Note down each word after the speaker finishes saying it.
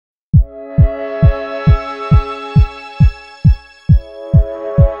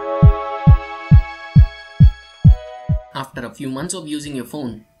after a few months of using your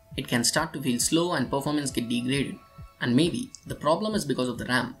phone, it can start to feel slow and performance get degraded. And maybe the problem is because of the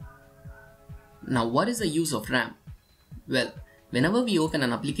RAM. Now what is the use of RAM? Well, whenever we open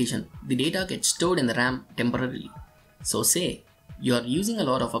an application, the data gets stored in the RAM temporarily. So say you are using a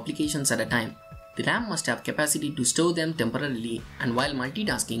lot of applications at a time, the RAM must have capacity to store them temporarily, and while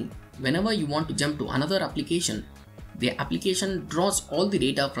multitasking, whenever you want to jump to another application, the application draws all the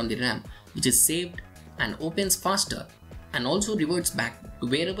data from the RAM, which is saved and opens faster and also reverts back to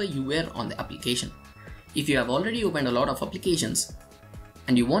wherever you were on the application. If you have already opened a lot of applications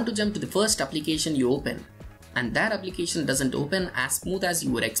and you want to jump to the first application you open and that application doesn't open as smooth as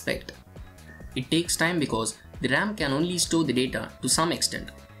you would expect, it takes time because the RAM can only store the data to some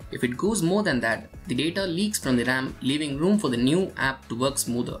extent. If it goes more than that, the data leaks from the RAM, leaving room for the new app to work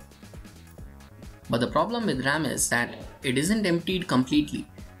smoother. But the problem with RAM is that it isn't emptied completely.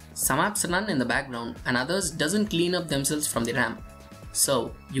 Some apps run in the background and others doesn't clean up themselves from the RAM.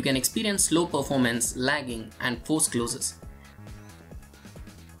 So you can experience slow performance, lagging and forced closes.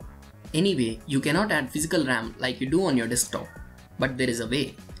 Anyway, you cannot add physical RAM like you do on your desktop. But there is a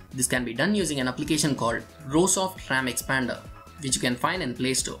way. This can be done using an application called RowSoft RAM Expander, which you can find in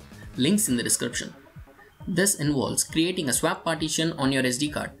Play Store. Links in the description. This involves creating a swap partition on your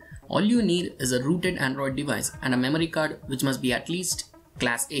SD card. All you need is a rooted Android device and a memory card which must be at least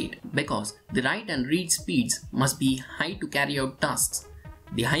class 8 because the write and read speeds must be high to carry out tasks.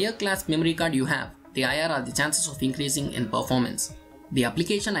 The higher class memory card you have, the higher are the chances of increasing in performance. The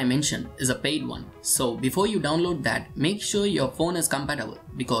application I mentioned is a paid one, so before you download that, make sure your phone is compatible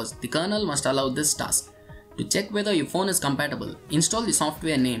because the kernel must allow this task. To check whether your phone is compatible, install the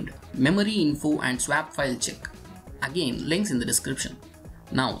software named Memory Info and Swap File Check. Again, links in the description.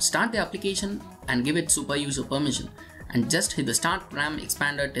 Now start the application and give it super user permission and just hit the Start RAM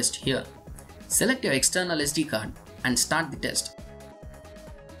Expander test here. Select your external SD card and start the test.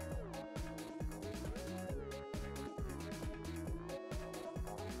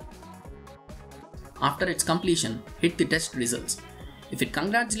 After its completion, hit the test results. If it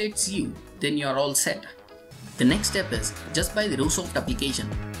congratulates you, then you are all set. The next step is just buy the RowSoft application.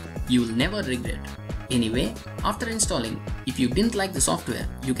 You will never regret. Anyway, after installing, if you didn't like the software,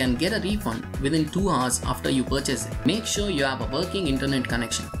 you can get a refund within 2 hours after you purchase it. Make sure you have a working internet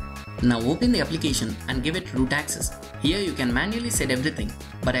connection. Now open the application and give it root access. Here you can manually set everything,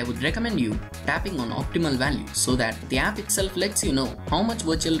 but I would recommend you tapping on optimal value so that the app itself lets you know how much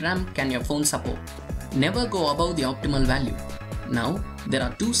virtual RAM can your phone support. Never go above the optimal value. Now, there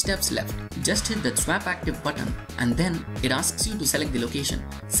are 2 steps left. Just hit that swap active button and then it asks you to select the location.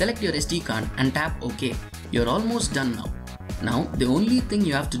 Select your SD card and tap OK. You're almost done now. Now, the only thing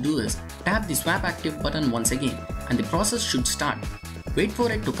you have to do is tap the swap active button once again and the process should start. Wait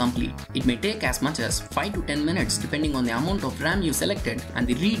for it to complete. It may take as much as 5 to 10 minutes depending on the amount of RAM you selected and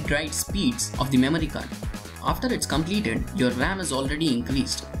the read-write speeds of the memory card. After it's completed, your RAM is already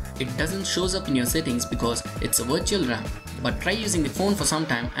increased. It doesn't shows up in your settings because it's a virtual RAM. But try using the phone for some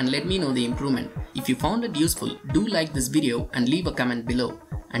time and let me know the improvement. If you found it useful, do like this video and leave a comment below.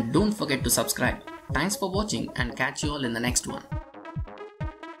 And don't forget to subscribe. Thanks for watching and catch you all in the next one.